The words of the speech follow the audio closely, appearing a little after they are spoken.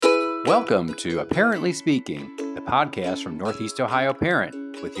Welcome to Apparently Speaking, the podcast from Northeast Ohio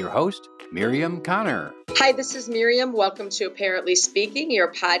Parent, with your host, Miriam Connor. Hi, this is Miriam. Welcome to Apparently Speaking,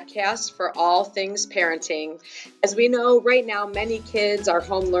 your podcast for all things parenting. As we know, right now, many kids are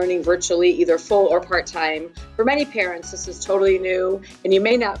home learning virtually, either full or part-time. For many parents, this is totally new, and you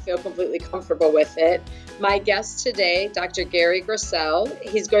may not feel completely comfortable with it. My guest today, Dr. Gary Grissel,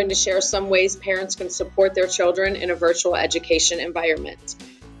 he's going to share some ways parents can support their children in a virtual education environment.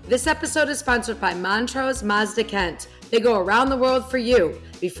 This episode is sponsored by Montrose Mazda Kent. They go around the world for you.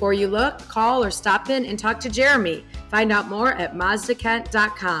 Before you look, call or stop in and talk to Jeremy. Find out more at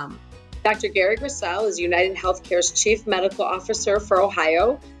mazdakent.com. Dr. Gary Grissel is United Healthcare's Chief Medical Officer for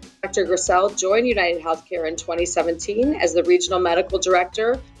Ohio. Dr. Grissel joined United Healthcare in 2017 as the Regional Medical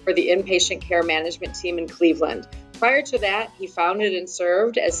Director for the Inpatient Care Management Team in Cleveland. Prior to that, he founded and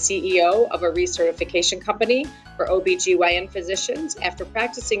served as CEO of a recertification company for OBGYN physicians after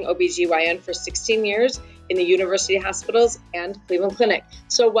practicing OBGYN for 16 years in the University Hospitals and Cleveland Clinic.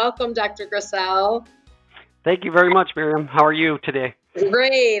 So welcome, Dr. Grissel. Thank you very much, Miriam. How are you today?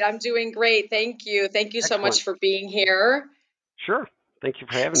 Great. I'm doing great. Thank you. Thank you so Excellent. much for being here. Sure. Thank you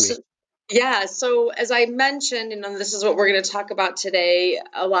for having me. So as I mentioned, this is what we're going to talk about today.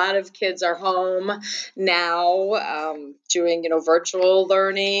 A lot of kids are home now doing, virtual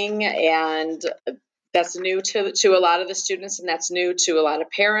learning, and that's new to a lot of the students, and that's new to a lot of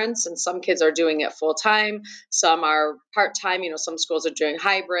parents. And some kids are doing it full time. Some are part time. Some schools are doing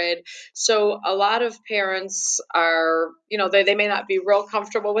hybrid. So a lot of parents are, they may not be real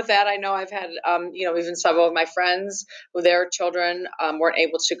comfortable with that. I know I've had, even several of my friends who their children weren't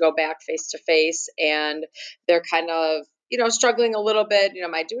able to go back face to face, and they're kind of struggling a little bit,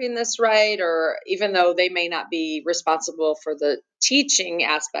 am I doing this right? Or even though they may not be responsible for the teaching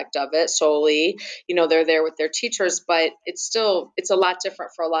aspect of it solely, they're there with their teachers, but it's a lot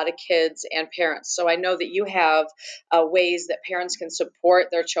different for a lot of kids and parents. So I know that you have ways that parents can support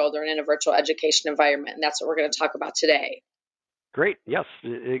their children in a virtual education environment, and that's what we're going to talk about today. Great. Yes,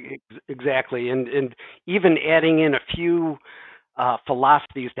 exactly. And even adding in a few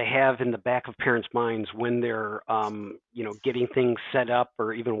philosophies to have in the back of parents' minds when they're, getting things set up,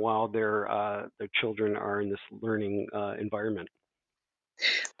 or even while their children are in this learning environment.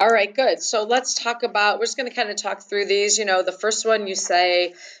 All right, good. So let's talk about, we're just going to kind of talk through these. The first one you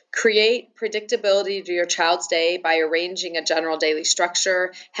say, create predictability to your child's day by arranging a general daily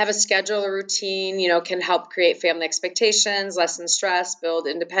structure, have a schedule or routine, can help create family expectations, lessen stress, build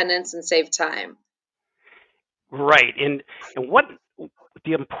independence, and save time. Right. And what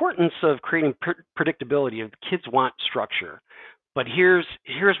the importance of creating predictability, of kids want structure, but here's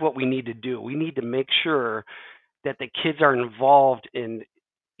what we need to do. We need to make sure that the kids are involved in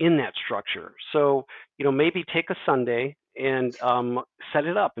that structure. So, maybe take a Sunday and set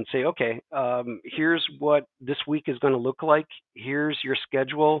it up and say, okay, here's what this week is going to look like. Here's your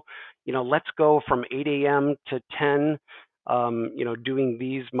schedule. Let's go from 8 a.m. to 10, doing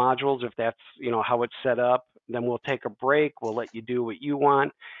these modules, if that's, how it's set up. Then we'll take a break. We'll let you do what you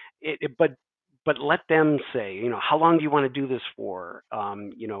want. But let them say, how long do you want to do this for?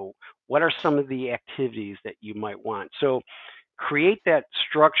 What are some of the activities that you might want? So create that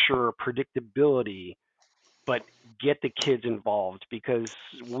structure or predictability, but get the kids involved, because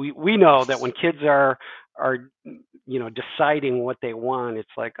we know that when kids are deciding what they want, it's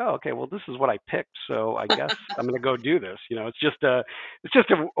like, oh, okay, well, this is what I picked, so I guess I'm going to go do this. It's just a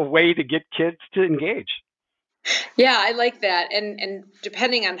way to get kids to engage. Yeah, I like that. And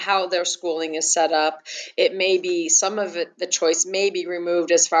depending on how their schooling is set up, it may be some of it, the choice may be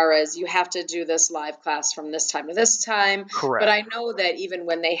removed as far as you have to do this live class from this time to this time. Correct. But I know that even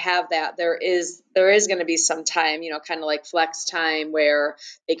when they have that, there is going to be some time, kind of like flex time, where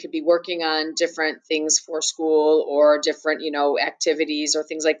they could be working on different things for school or different, activities or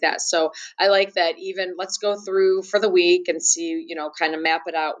things like that. So I like that. Even let's go through for the week and see, kind of map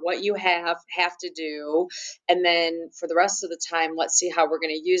it out what you have to do. And then for the rest of the time, let's see how we're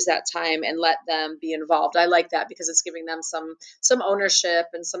going to use that time and let them be involved. I like that because it's giving them some ownership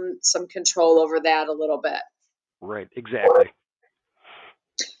and some control over that a little bit. Right, exactly.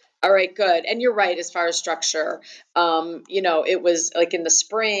 All right, good. And you're right, as far as structure, it was like in the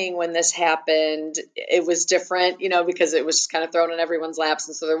spring when this happened, it was different, because it was just kind of thrown in everyone's laps.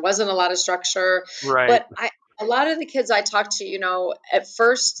 And so there wasn't a lot of structure. Right. But a lot of the kids I talked to, at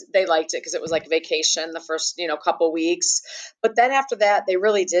first they liked it because it was like vacation the first, couple weeks. But then after that, they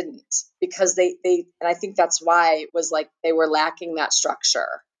really didn't, because they and I think that's why it was like they were lacking that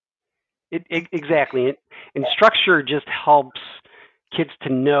structure. Exactly. And structure just helps kids to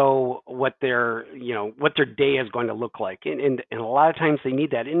know what their what their day is going to look like, and a lot of times they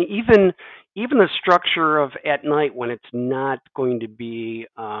need that, and even the structure of at night when it's not going to be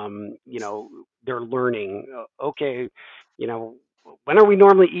they're learning, okay, you know when are we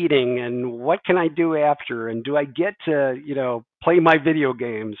normally eating, and what can I do after, and do I get to play my video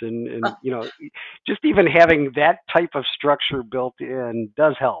games, and just even having that type of structure built in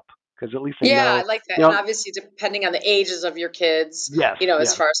does help, because at least they Yeah, I know. like that. you And know obviously, depending on the ages of your kids, yes, as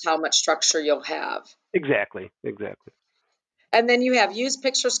yes, far as how much structure you'll have. exactly. And then you have used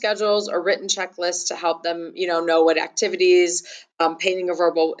picture schedules or written checklists to help them, know what activities, painting a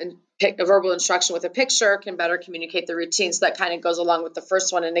verbal instruction with a picture can better communicate the routine. So that kind of goes along with the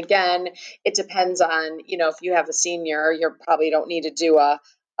first one. And again, it depends on, if you have a senior, you probably don't need to do a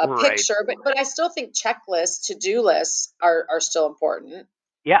Right. picture, but I still think checklists, to-do lists are still important.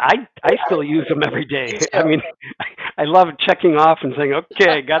 Yeah, I still use them every day. Me I too. mean, I love checking off and saying,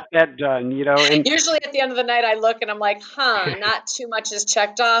 okay, got that done, and Usually at the end of the night, I look and I'm like, not too much is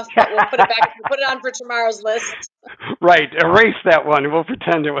checked off, but we'll put it back, we'll put it on for tomorrow's list. right, erase that one. We'll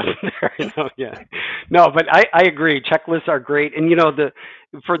pretend it wasn't there. Yeah. No, but I agree. Checklists are great, and the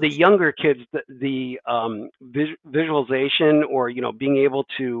for the younger kids, the visualization, or being able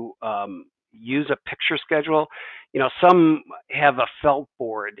to use a picture schedule. Some have a felt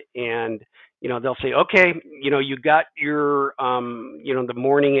board, and they'll say, okay, you got your the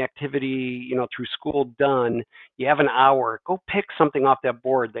morning activity through school done. You have an hour. Go pick something off that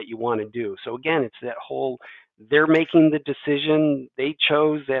board that you want to do. So again, it's that whole, they're making the decision. They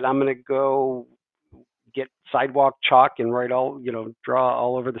chose that I'm going to go get sidewalk chalk and write draw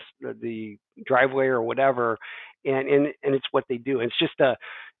all over the driveway or whatever, and it's what they do. And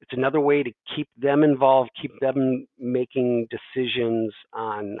it's another way to keep them involved, keep them making decisions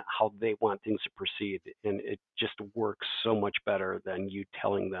on how they want things to proceed, and it just works so much better than you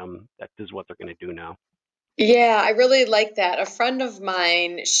telling them that this is what they're going to do now. Yeah, I really like that. A friend of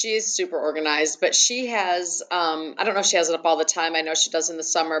mine, she's super organized, but she has, I don't know if she has it up all the time. I know she does in the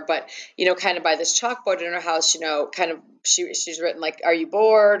summer, but kind of by this chalkboard in her house, kind of she's written like, "Are you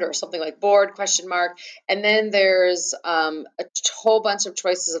bored?" or something like "bored?" question mark. And then there's a whole bunch of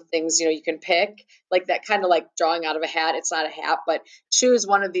choices of things, you can pick, like that kind of like drawing out of a hat. It's not a hat, but choose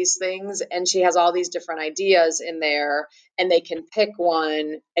one of these things, and she has all these different ideas in there, and they can pick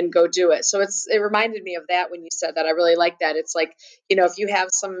one and go do it. So it reminded me of that when you said that. I really like that. It's like, if you have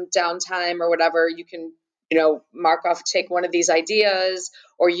some downtime or whatever, you can, mark off, take one of these ideas,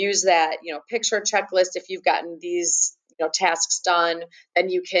 or use that, picture checklist. If you've gotten these, tasks done, then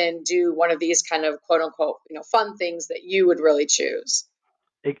you can do one of these kind of quote unquote, fun things that you would really choose.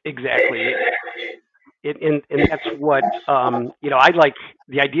 Exactly. And that's what I like,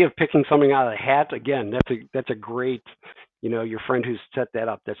 the idea of picking something out of the hat. Again, that's a great, your friend who's set that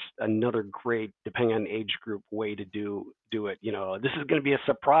up. That's another great, depending on age group, way to do it. This is going to be a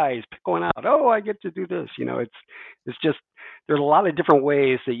surprise. Pick one out. Oh, I get to do this. It's just, there's a lot of different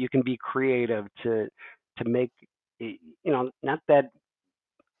ways that you can be creative to make not that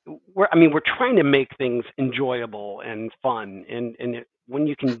we're trying to make things enjoyable and fun, and when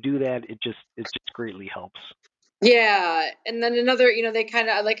you can do that, it just greatly helps. Yeah, and then another, they kind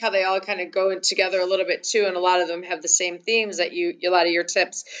of, I like how they all kind of go in together a little bit too, and a lot of them have the same themes that a lot of your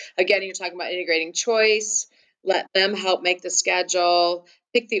tips. Again, you're talking about integrating choice, let them help make the schedule,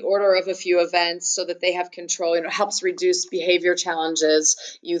 pick the order of a few events so that they have control. Helps reduce behavior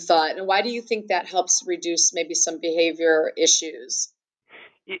challenges. You thought, and why do you think that helps reduce maybe some behavior issues?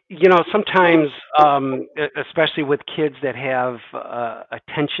 Sometimes, especially with kids that have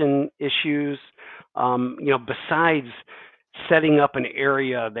attention issues, besides setting up an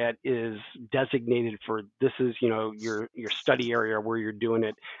area that is designated for, this is, your study area where you're doing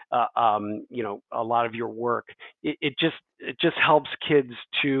it, a lot of your work, it just helps kids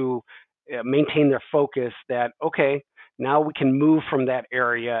to maintain their focus, that, okay, now we can move from that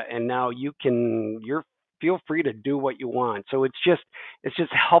area, and now you're feel free to do what you want. So it's just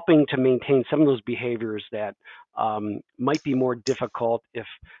helping to maintain some of those behaviors that might be more difficult if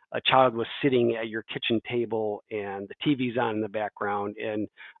a child was sitting at your kitchen table and the TV's on in the background and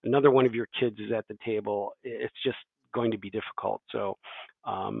another one of your kids is at the table. It's just going to be difficult. So,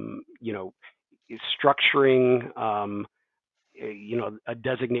 you know, structuring, a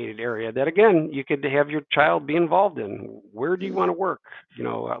designated area that, again, you could have your child be involved in. Where do you want to work?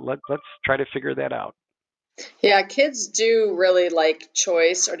 Let's try to figure that out. Yeah, kids do really like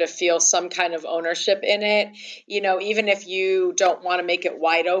choice or to feel some kind of ownership in it. Even if you don't want to make it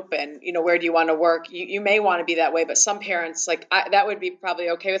wide open, where do you want to work? You may want to be that way, but some parents, like that would be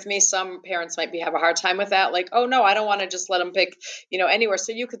probably okay with me. Some parents might have a hard time with that. Like, oh no, I don't want to just let them pick, anywhere.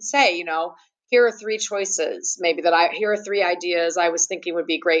 So you could say, here are three choices, maybe here are three ideas I was thinking would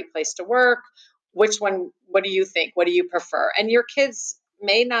be a great place to work. Which one, what do you think? What do you prefer? And your kids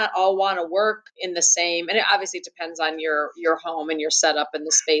may not all want to work in the same, and it obviously depends on your home and your setup in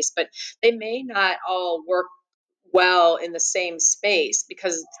the space, but they may not all work well in the same space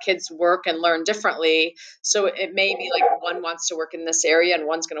because kids work and learn differently. So it may be like one wants to work in this area and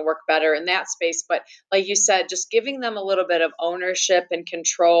one's going to work better in that space. But like you said, just giving them a little bit of ownership and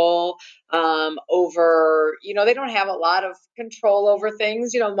control over, they don't have a lot of control over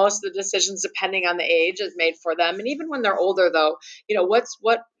things. Most of the decisions, depending on the age, is made for them. And even when they're older, though,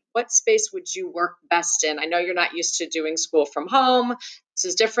 what space would you work best in? I know you're not used to doing school from home. This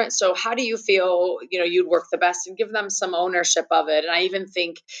is different. So how do you feel, you'd work the best, and give them some ownership of it? And I even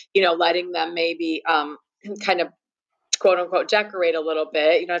think, letting them maybe kind of quote unquote decorate a little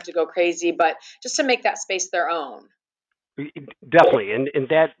bit. You don't have to go crazy, but just to make that space their own. Definitely, and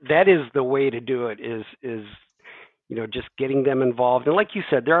that is the way to do it. Is just getting them involved. And like you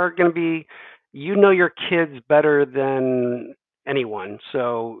said, there are going to be, your kids better than anyone.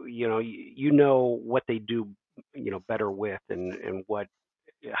 So, you know what they do, better with, and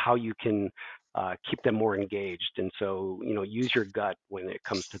how you can keep them more engaged. And so, use your gut when it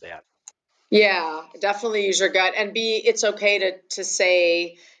comes to that. Yeah, definitely use your gut, and it's okay to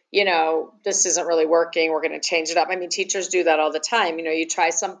say, this isn't really working. We're going to change it up. I mean, teachers do that all the time. You try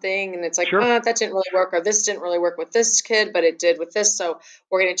something and it's like, Sure. oh, that didn't really work, or this didn't really work with this kid, but it did with this. So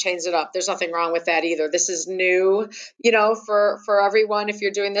we're going to change it up. There's nothing wrong with that either. This is new, for everyone. If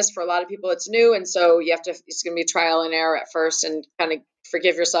you're doing this, for a lot of people, it's new. And so it's going to be trial and error at first, and kind of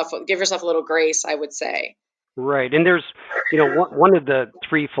give yourself a little grace, I would say. Right. And there's, one of the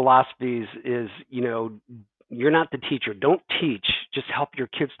three philosophies is, you're not the teacher. Don't teach. Just help your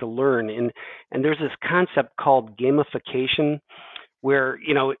kids to learn. And there's this concept called gamification, where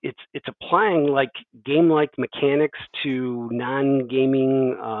it's applying like game-like mechanics to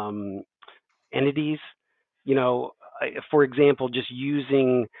non-gaming entities. For example, just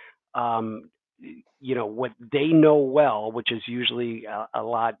using um, what they know well, which is usually a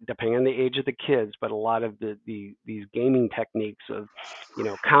lot, depending on the age of the kids, but a lot of these gaming techniques of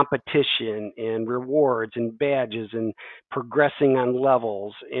competition and rewards and badges and progressing on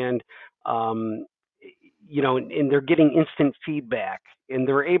levels, and and they're getting instant feedback, and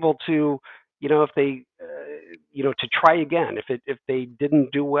they're able to, if they to try again. If they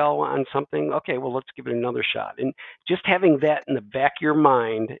didn't do well on something, okay, well, let's give it another shot. And just having that in the back of your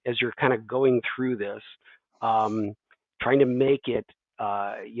mind as you're kind of going through this, trying to make it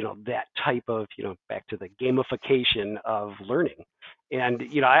that type of, back to the gamification of learning. And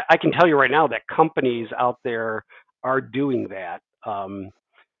I can tell you right now that companies out there are doing that.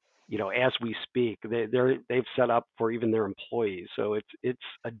 As we speak, they've set up for even their employees. So it's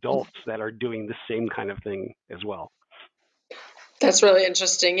adults that are doing the same kind of thing as well. That's really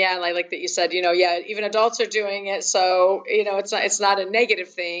interesting. Yeah, and I like that you said, yeah, even adults are doing it, so it's not a negative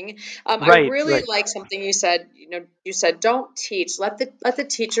thing. I Right, really right, like something you said. You said don't teach. Let the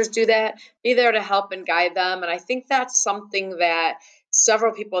teachers do that. Be there to help and guide them. And I think that's something that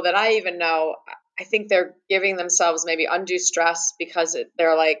several people that I even know, I think they're giving themselves maybe undue stress because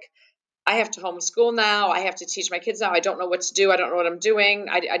they're like, I have to homeschool now. I have to teach my kids now. I don't know what to do. I don't know what I'm doing.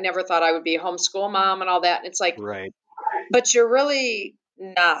 I never thought I would be a homeschool mom and all that. And it's like, right. but you're really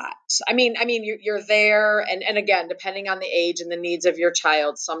not. I mean, you're there, and again, depending on the age and the needs of your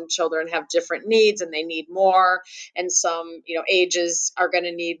child, some children have different needs and they need more, and some, ages are going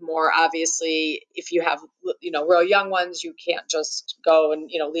to need more. Obviously, if you have, real young ones, you can't just go and,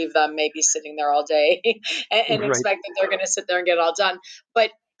 leave them maybe sitting there all day and Right. expect that they're going to sit there and get it all done.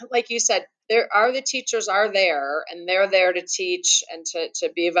 But like you said, the teachers are there, and they're there to teach and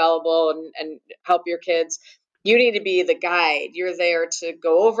to be available and help your kids. You need to be the guide. You're there to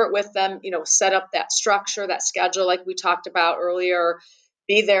go over it with them, set up that structure, that schedule, like we talked about earlier.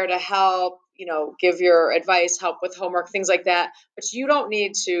 Be there to help, give your advice, help with homework, things like that. But you don't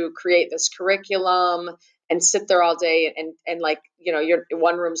need to create this curriculum and sit there all day and like, your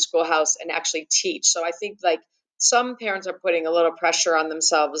one room schoolhouse and actually teach. So I think like some parents are putting a little pressure on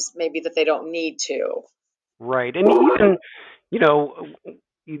themselves, maybe that they don't need to. Right. And even, you know,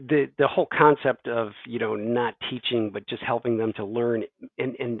 the whole concept of, not teaching, but just helping them to learn,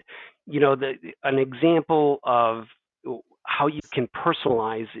 and an example of how you can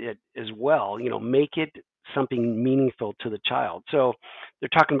personalize it as well, make it something meaningful to the child. So they're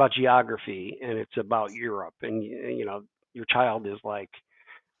talking about geography and it's about Europe, and your child is like,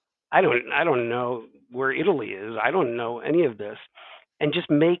 I don't know where Italy is. I don't know any of this. And just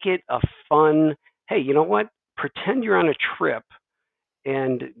make it a fun, hey, you know what? Pretend you're on a trip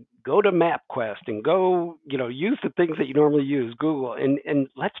and go to MapQuest and go, use the things that you normally use, Google, and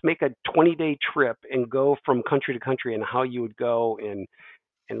let's make a 20-day trip and go from country to country and how you would go and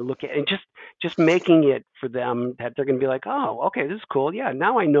look at, and just making it for them that they're going to be like, oh, okay, this is cool. Yeah,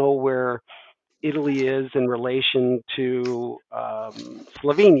 now I know where Italy is in relation to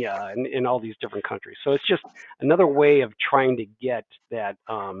Slovenia and all these different countries. So it's just another way of trying to get that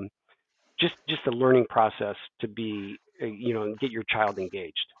just the learning process to be, get your child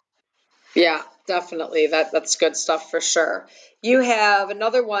engaged. Yeah, definitely. That's good stuff for sure. You have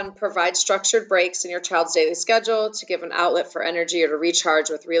another one: provide structured breaks in your child's daily schedule to give an outlet for energy or to recharge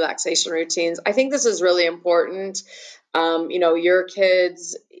with relaxation routines. I think this is really important. Your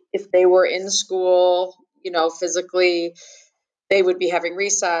kids, if they were in school, physically, they would be having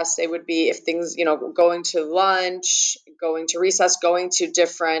recess. They would be, if things, going to lunch, going to recess, going to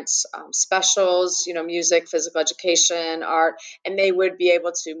different specials, music, physical education, art, and they would be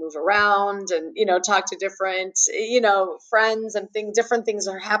able to move around and, talk to different, friends and different things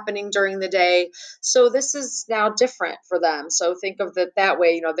are happening during the day. So this is now different for them. So think of it that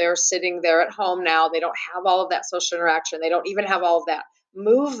way. They're sitting there at home now. They don't have all of that social interaction. They don't even have all of that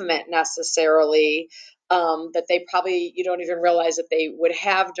movement necessarily, that they probably, you don't even realize that they would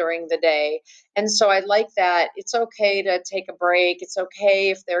have during the day. And so I like that. It's okay to take a break. It's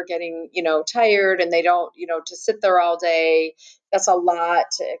okay if they're getting, tired and they don't, to sit there all day. That's a lot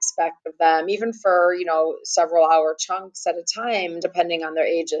to expect of them, even for, several hour chunks at a time, depending on their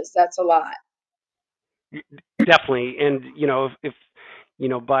ages. That's a lot. Definitely. And, if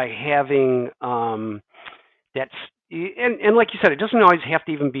by having that's, and like you said, it doesn't always have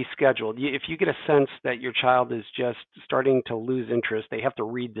to even be scheduled. If you get a sense that your child is just starting to lose interest, they have to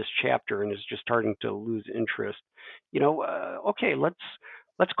read this chapter and is just starting to lose interest, okay,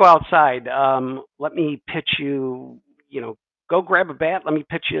 let's go outside. Let me pitch you, go grab a bat. Let me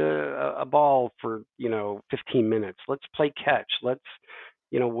pitch you a ball for, 15 minutes. Let's play catch. Let's,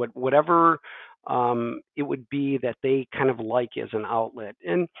 whatever it would be that they kind of like as an outlet.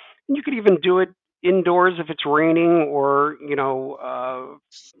 And you could even do it indoors if it's raining, or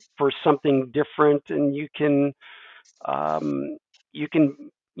for something different. And you can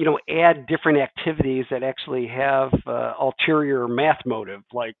add different activities that actually have ulterior math motive,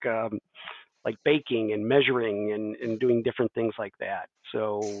 like baking and measuring and doing different things like that.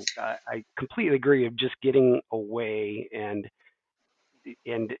 So I completely agree of just getting away and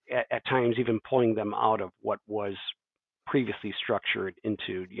at times even pulling them out of what was previously structured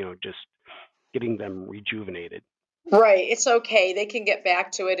into, just getting them rejuvenated. Right. It's okay. They can get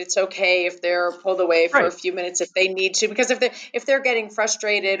back to it. It's okay if they're pulled away for a Right. few minutes if they need to, because if they're getting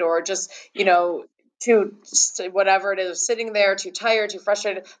frustrated or just, whatever it is, sitting there too tired, too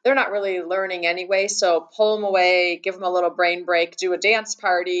frustrated, they're not really learning anyway. So pull them away, give them a little brain break, do a dance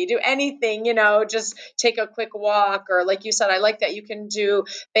party, do anything, just take a quick walk. Or like you said, I like that you can do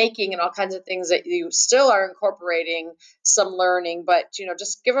baking and all kinds of things that you still are incorporating some learning, but,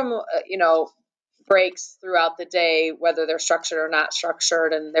 just give them, breaks throughout the day, whether they're structured or not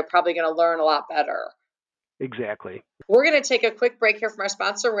structured, and they're probably going to learn a lot better. Exactly. We're going to take a quick break here from our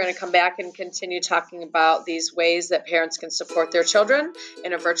sponsor. We're going to come back and continue talking about these ways that parents can support their children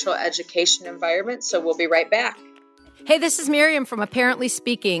in a virtual education environment. So we'll be right back. Hey, this is Miriam from Apparently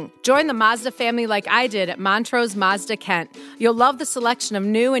Speaking. Join the Mazda family like I did at Montrose Mazda Kent. You'll love the selection of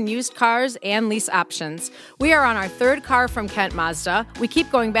new and used cars and lease options. We are on our third car from Kent Mazda. We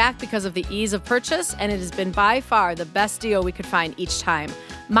keep going back because of the ease of purchase, and it has been by far the best deal we could find each time.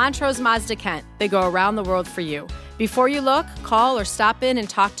 Montrose Mazda Kent. They go around the world for you. Before you look, call or stop in and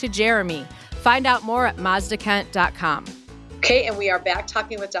talk to Jeremy. Find out more at mazdakent.com. Okay, and we are back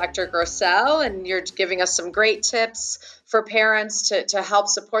talking with Dr. Grossell, and you're giving us some great tips for parents to help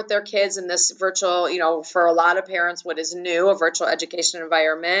support their kids in this virtual, for a lot of parents, what is new, a virtual education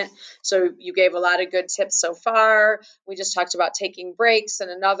environment. So you gave a lot of good tips so far. We just talked about taking breaks, and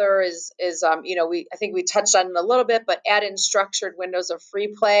another is I think we touched on it a little bit, but add in structured windows of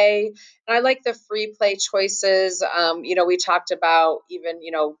free play. And I like the free play choices. We talked about even,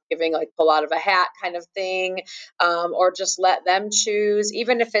 giving like pull out of a hat kind of thing, or just let them choose,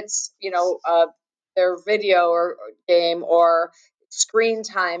 even if it's, their video or game or screen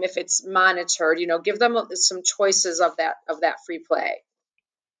time, if it's monitored, give them some choices of that free play.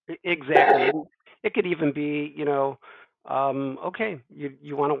 Exactly. And it could even be, Okay,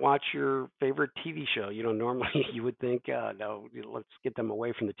 you want to watch your favorite TV show. Normally you would think, no, let's get them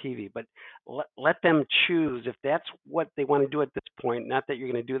away from the TV, but let them choose if that's what they want to do at this point. Not that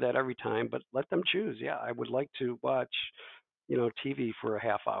you're going to do that every time, but let them choose. Yeah, I would like to watch, TV for a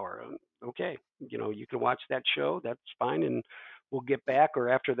half hour. Okay, you can watch that show. That's fine, and we'll get back. Or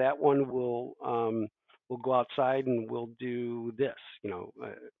after that one, we'll go outside and we'll do this.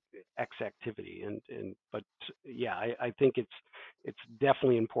 X activity. But yeah, I think it's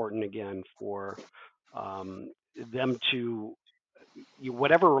definitely important again for them to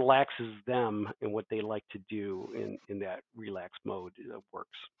whatever relaxes them and what they like to do in that relaxed mode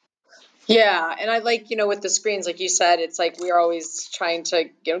works. Yeah, and I like, with the screens, like you said, it's like we are always trying to,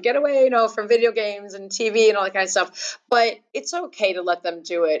 get away, from video games and TV and all that kind of stuff. But it's okay to let them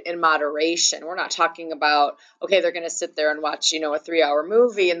do it in moderation. We're not talking about, okay, they're going to sit there and watch, a 3-hour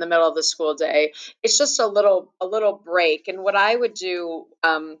movie in the middle of the school day. It's just a little break. And what I would do,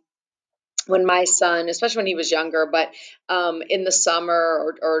 when my son, especially when he was younger, but in the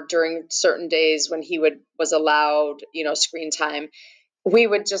summer or during certain days when he was allowed, screen time, we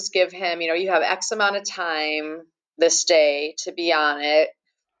would just give him, you have X amount of time this day to be on it,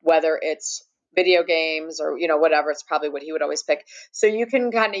 whether it's video games or, whatever, it's probably what he would always pick. So you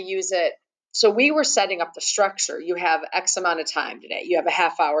can kind of use it. So we were setting up the structure. You have X amount of time today. You have a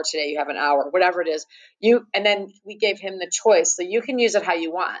half hour today. You have an hour, whatever it is. And then we gave him the choice. So you can use it how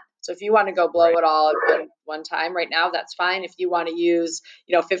you want. So if you want to go blow Right. it all at one time right now, that's fine. If you want to use,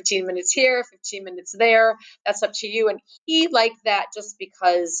 15 minutes here, 15 minutes there, that's up to you. And he liked that just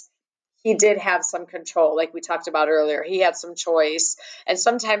because he did have some control, like we talked about earlier. He had some choice, and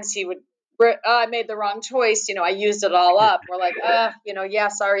sometimes he would, I made the wrong choice. I used it all up. We're like, yeah,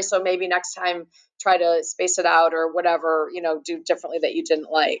 sorry. So maybe next time try to space it out or whatever, do differently that you didn't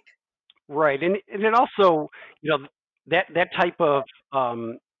like. Right, and it also, that type of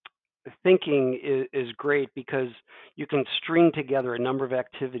thinking is great because you can string together a number of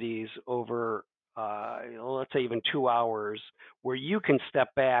activities over, let's say, even 2 hours, where you can step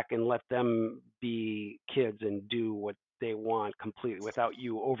back and let them be kids and do what they want completely without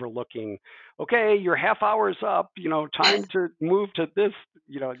you overlooking. Okay, your half hour's up. Time to move to this.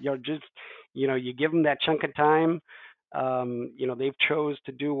 Just you give them that chunk of time. They've chose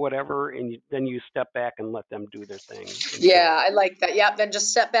to do whatever, and then you step back and let them do their thing Yeah, until. I like that. Yeah, then just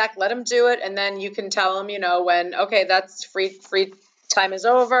step back, let them do it, and then you can tell them, when, okay, that's free time is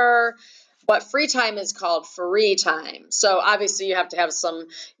over. But free time is called free time. So obviously you have to have some,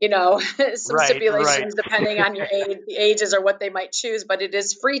 some Right, right. stipulations depending on your age, the ages or what they might choose, but it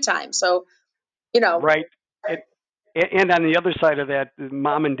is free time. So, you know, Right. It, and on the other side of that,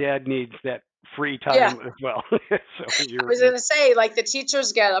 mom and dad needs that free yeah, time as well. So I was going to say, like the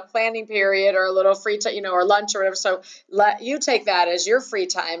teachers get a planning period or a little free time, or lunch or whatever. So let you take that as your free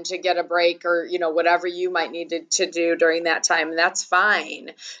time to get a break or, whatever you might need to do during that time. And that's fine.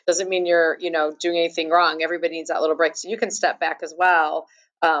 Doesn't mean you're, doing anything wrong. Everybody needs that little break. So you can step back as well.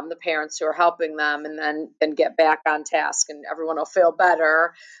 The parents who are helping them and then get back on task and everyone will feel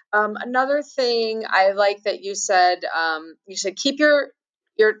better. Another thing I like that you said keep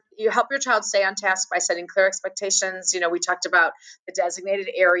you help your child stay on task by setting clear expectations. We talked about the designated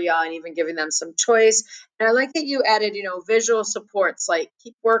area and even giving them some choice. And I like that you added, visual supports like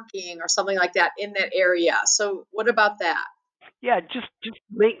keep working or something like that in that area. So what about that? yeah, just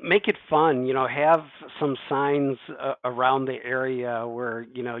make it fun. Have some signs around the area where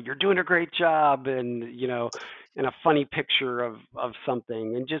you're doing a great job, and a funny picture of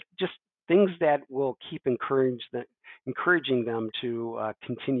something, and just things that will keep encouraging them to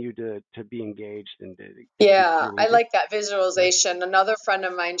continue to be engaged and to keep Yeah, I doing it. like that Yeah. visualization. Another friend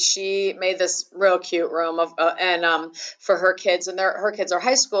of mine, she made this real cute room of and for her kids, and her kids are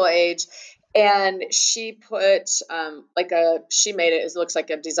high school age, and she put she made it. It looks like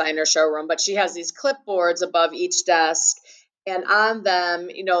a designer showroom, but she has these clipboards above each desk, and on them,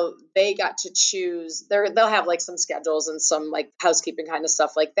 they got to choose. They'll have like some schedules and some like housekeeping kind of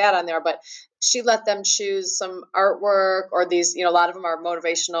stuff like that on there, but she let them choose some artwork or these, a lot of them are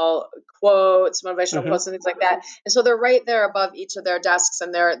motivational Hmm. quotes and things like that. And so they're right there above each of their desks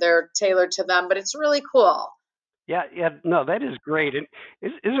and they're tailored to them, but it's really cool. Yeah, yeah, no, that is great. And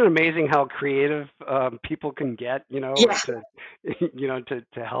isn't it amazing how creative people can get, Yeah, to,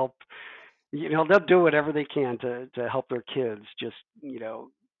 to help. They'll do whatever they can to help their kids just,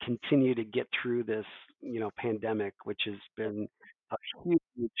 continue to get through this, pandemic, which has been a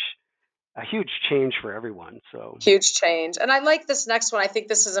huge, a huge change for everyone. So, huge change. And I like this next one. I think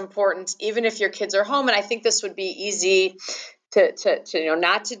this is important, even if your kids are home. And I think this would be easy to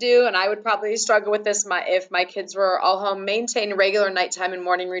not to do. And I would probably struggle with this if my kids were all home. Maintain regular nighttime and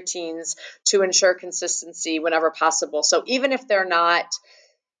morning routines to ensure consistency whenever possible. So even if they're not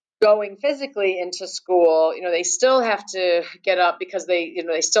going physically into school, they still have to get up because they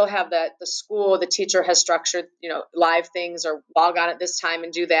still have the teacher has structured, live things, or log on at this time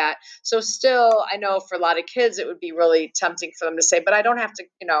and do that. So still, I know for a lot of kids, it would be really tempting for them to say, but I don't have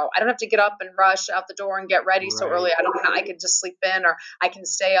to get up and rush out the door and get ready so early. I can just sleep in, or I can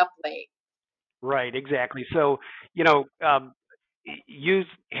stay up late. Right, exactly. So, have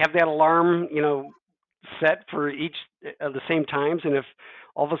that alarm, set for each of the same times. And if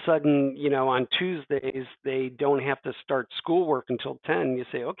all of a sudden, on Tuesdays, they don't have to start schoolwork until 10, you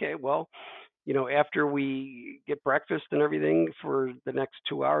say, okay, well, after we get breakfast and everything for the next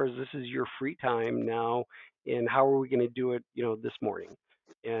 2 hours, this is your free time now. And how are we going to do it, this morning?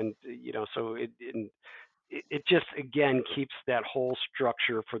 And, so it just, again, keeps that whole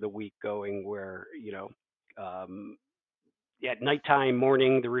structure for the week going where, at nighttime,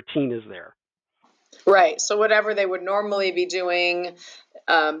 morning, the routine is there. Right. So whatever they would normally be doing,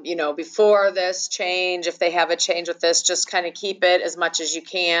 before this change, if they have a change with this, just kind of keep it as much as you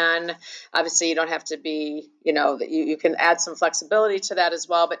can. Obviously, you don't have to be, you can add some flexibility to that as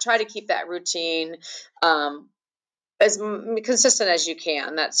well, but try to keep that routine as consistent as you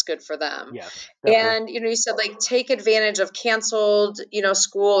can. That's good for them. Yes, and you said, like, take advantage of canceled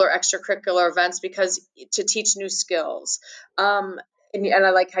school or extracurricular events because to teach new skills. And I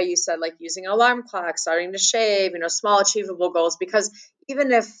like how you said, like, using an alarm clock, starting to shave, small achievable goals, because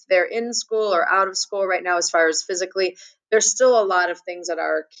even if they're in school or out of school right now, as far as physically, there's still a lot of things that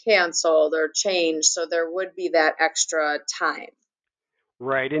are canceled or changed, so there would be that extra time.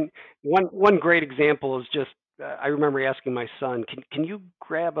 Right. And one great example is just I remember asking my son, can you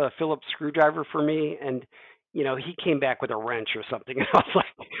grab a Phillips screwdriver for me? And he came back with a wrench or something. And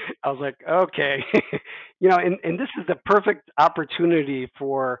I was like, okay, and this is the perfect opportunity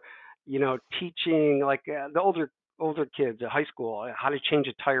for teaching, like, the older kids at high school how to change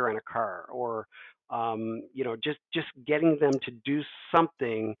a tire on a car, or just getting them to do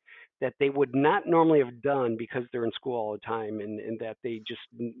something that they would not normally have done because they're in school all the time, and that they just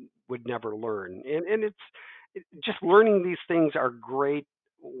would never learn. And just learning these things are great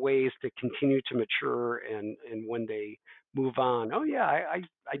ways to continue to mature, and when they move on, oh yeah, I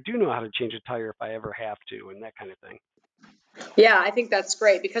do know how to change a tire if I ever have to, and that kind of thing. Yeah, I think that's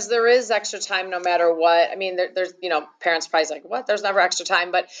great because there is extra time no matter what. I mean, there's, parents probably like, what? There's never extra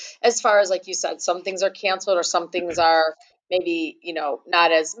time. But as far as, like you said, some things are canceled or some things are maybe,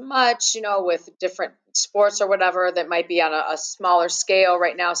 not as much, with different sports or whatever that might be on a smaller scale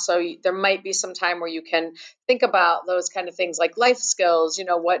right now. So there might be some time where you can think about those kind of things like life skills.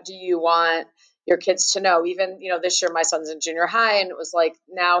 What do you want your kids to know? Even, this year my son's in junior high, and it was like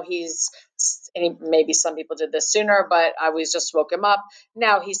now maybe some people did this sooner, but I always just woke him up.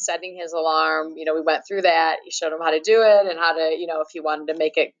 Now he's setting his alarm. We went through that. You showed him how to do it and how to, if he wanted to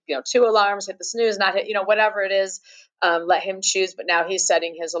make it, 2 alarms, hit the snooze, not hit, whatever it is, let him choose. But now he's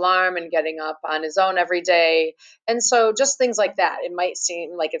setting his alarm and getting up on his own every day. And so just things like that. It might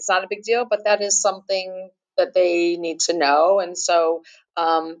seem like it's not a big deal, but that is something that they need to know. And so,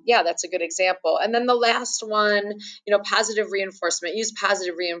 that's a good example. And then the last one, positive reinforcement. Use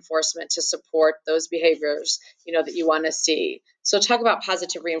positive reinforcement to support those behaviors, that you want to see. So talk about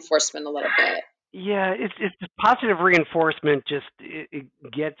positive reinforcement a little bit. Yeah, it's positive reinforcement. Just it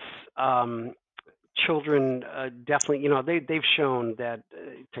gets children definitely. They've shown that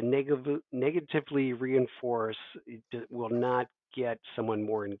to negatively reinforce will not get someone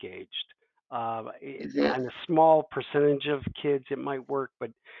more engaged. On a small percentage of kids, it might work,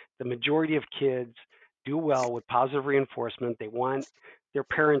 but the majority of kids do well with positive reinforcement. They want their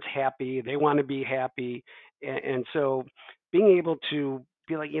parents happy. They want to be happy. And so being able to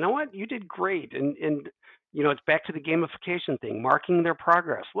be like, you know what, you did great. And it's back to the gamification thing, marking their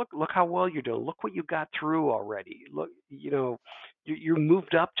progress. Look how well you're doing. Look what you got through already. Look, you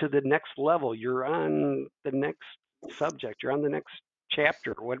moved up to the next level. You're on the next subject. You're on the next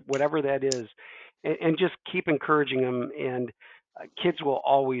chapter, whatever that is, and just keep encouraging them. And kids will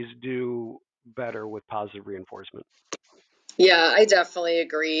always do better with positive reinforcement. Yeah, I definitely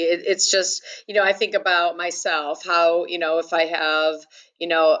agree. It's just, I think about myself, how, if I have,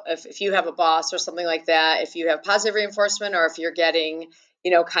 if you have a boss or something like that, if you have positive reinforcement, or if you're getting,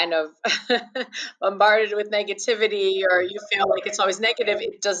 kind of bombarded with negativity, or you feel like it's always negative,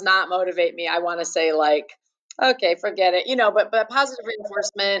 it does not motivate me. I want to say, like, okay, forget it, but positive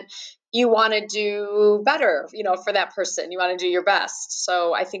reinforcement, you want to do better, for that person. You want to do your best.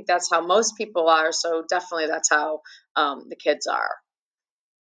 So I think that's how most people are. So definitely that's how the kids are.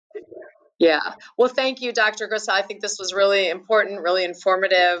 Yeah. Well, thank you, Dr. Grissel. I think this was really important, really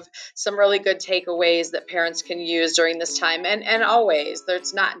informative, some really good takeaways that parents can use during this time. And always,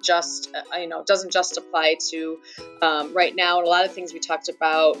 there's not just, it doesn't just apply to right now. And a lot of things we talked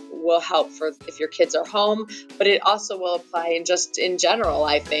about will help for if your kids are home, but it also will apply in general,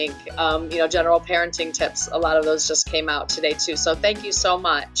 I think, general parenting tips. A lot of those just came out today, too. So thank you so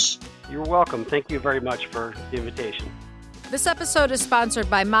much. You're welcome. Thank you very much for the invitation. This episode is sponsored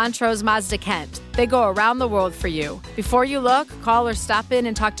by Montrose Mazda Kent. They go around the world for you. Before you look, call or stop in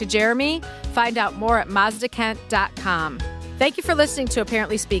and talk to Jeremy. Find out more at mazdakent.com. Thank you for listening to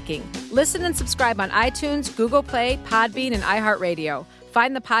Apparently Speaking. Listen and subscribe on iTunes, Google Play, Podbean, and iHeartRadio.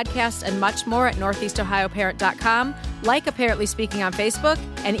 Find the podcast and much more at northeastohioparent.com. Like Apparently Speaking on Facebook,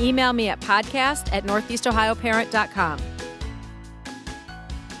 and email me at podcast@northeastohioparent.com.